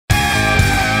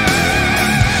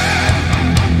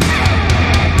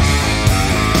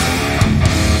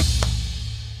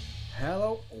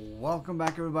Welcome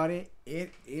back, everybody.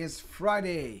 It is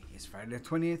Friday. It's Friday the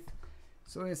 20th,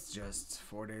 so it's just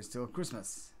 4 days till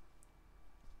Christmas.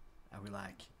 I will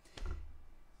like.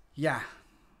 Yeah.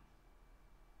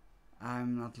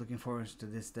 I'm not looking forward to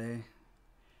this day,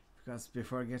 because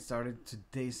before I get started,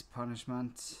 today's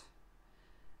punishment,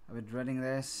 I've been dreading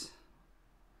this.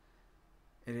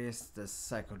 It is the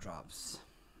psycho drops.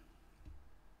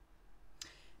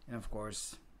 And of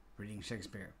course, reading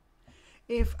Shakespeare.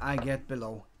 If I get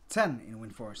below 10 in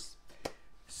wind force.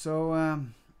 So,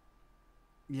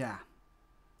 yeah.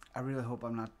 I really hope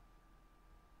I'm not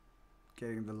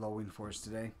getting the low wind force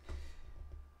today.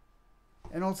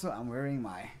 And also, I'm wearing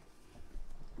my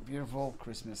beautiful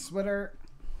Christmas sweater.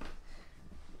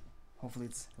 Hopefully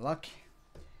it's luck.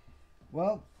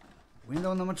 Well,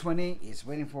 window number 20 is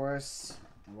waiting for us.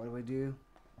 And what do?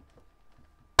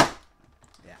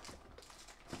 Yeah.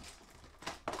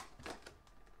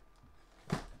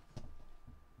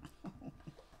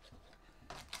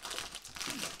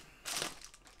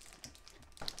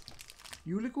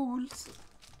 Julekugels.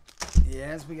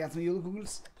 Yes, we got some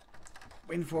julekugels.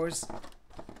 Wind force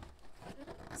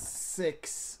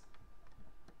 6.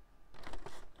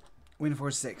 Wind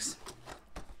force 6.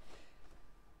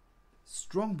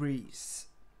 Strong breeze.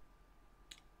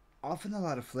 Often a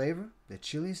lot of flavor. The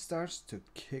chili starts to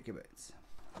kick a bit.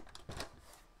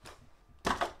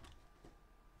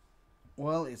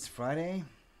 Well, it's Friday.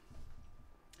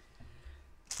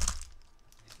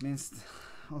 It means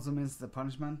also means the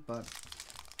punishment, but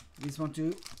this one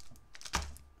too.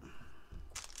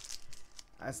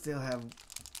 I still have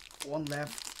one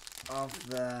left of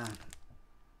the,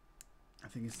 I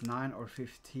think it's 9 or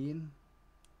 15.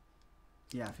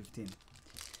 Yeah, 15.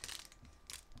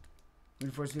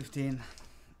 Wind force 15.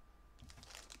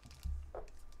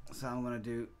 So I'm gonna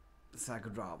do psycho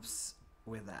drops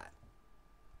with that.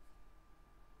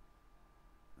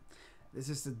 This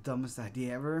is the dumbest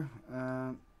idea ever.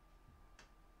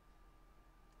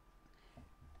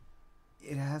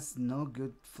 It has no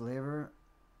good flavor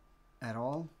at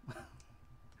all.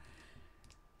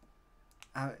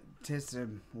 I tasted it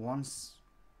once,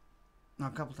 no,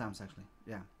 a couple times actually.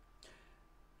 Yeah,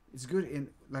 it's good in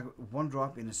like one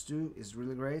drop in a stew is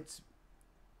really great,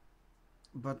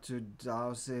 but to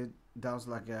douse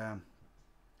like a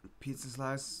pizza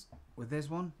slice with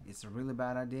this one, it's a really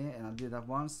bad idea. And I did that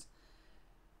once.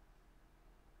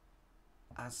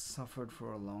 I suffered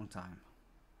for a long time.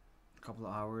 A couple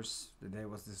of hours, the day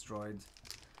was destroyed.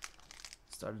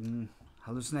 Started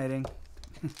hallucinating.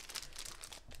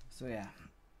 So yeah,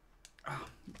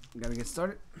 gotta get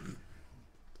started.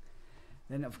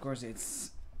 Then of course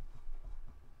it's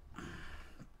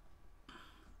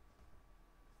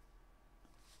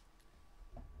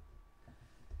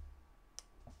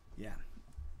yeah.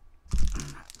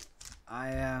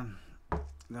 I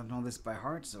don't know this by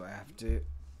heart, so I have to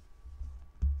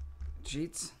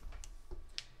cheat.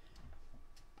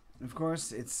 Of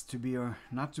course, it's to be or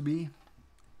not to be.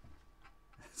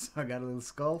 So I got a little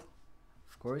skull,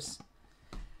 of course.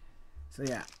 So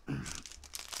yeah,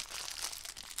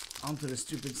 on to the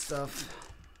stupid stuff.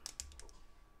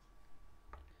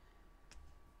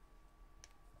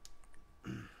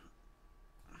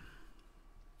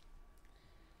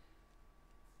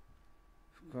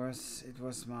 Of course, it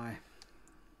was my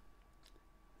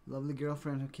lovely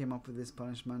girlfriend who came up with this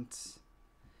punishment.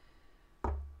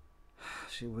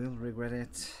 She will regret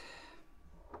it.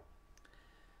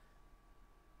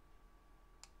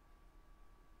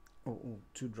 Oh,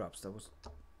 2 drops. That was,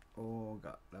 oh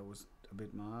god, that was a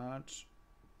bit much.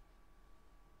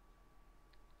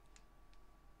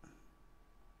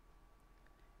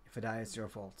 If I die, it's your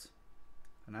fault.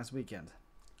 A nice weekend.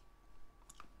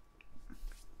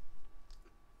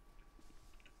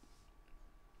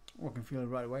 Oh, I can feel it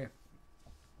right away.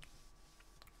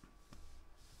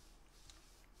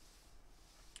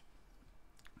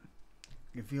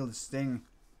 You can feel the sting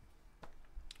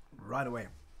right away.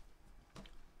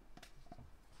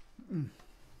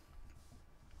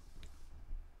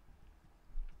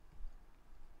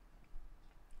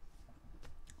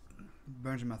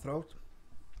 Burns in my throat.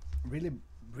 Really,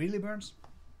 really burns.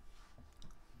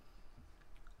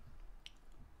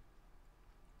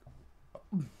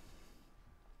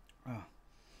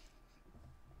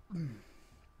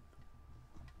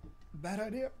 Bad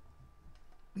idea.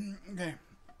 Okay.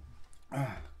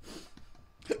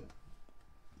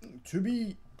 To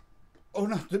be or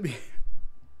not to be,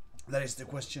 that is the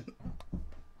question.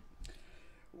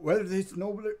 Whether it is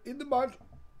nobler in the mind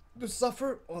to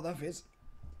suffer or that is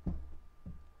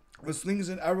with slings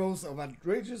and arrows of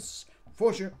outrageous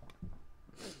fortune,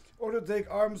 or to take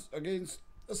arms against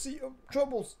a sea of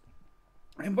troubles,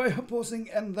 and by opposing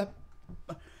end that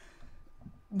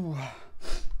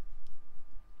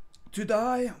To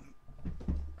die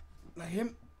like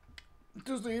him,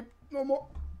 to sleep no more,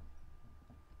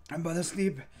 and by the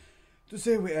sleep to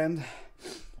say we end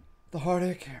the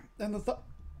heartache and the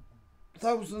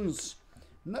thousands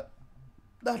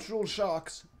natural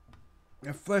shocks.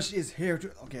 Your flesh is here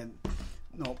to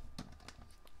no.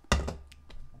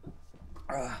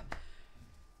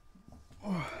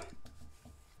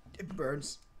 It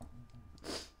burns.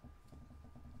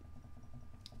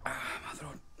 My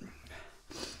throat.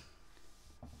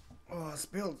 Oh, I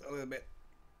spilled a little bit.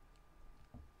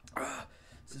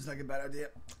 Seems like a bad idea.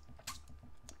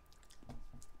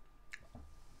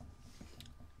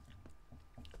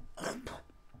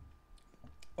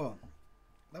 Oh,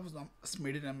 that was not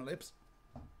smeared it on my lips.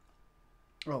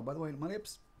 Oh, by the way, my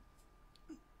lips.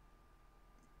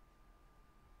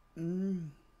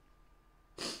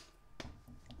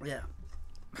 Yeah.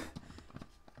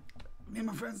 Me and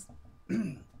my friends.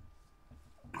 Me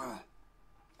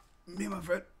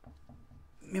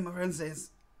and my friend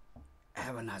says,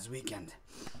 have a nice weekend.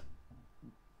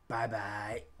 Bye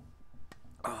bye.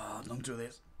 Oh, don't do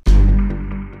this.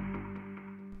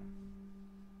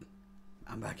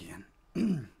 I'm back again.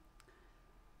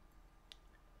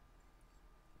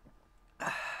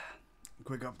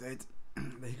 Quick update.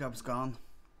 The hiccup's gone.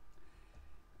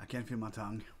 I can't feel my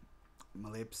tongue. My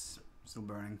lips still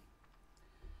burning.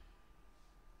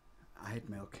 I hate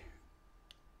milk.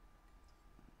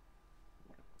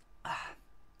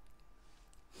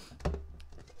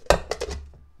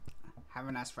 Have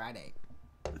a nice Friday.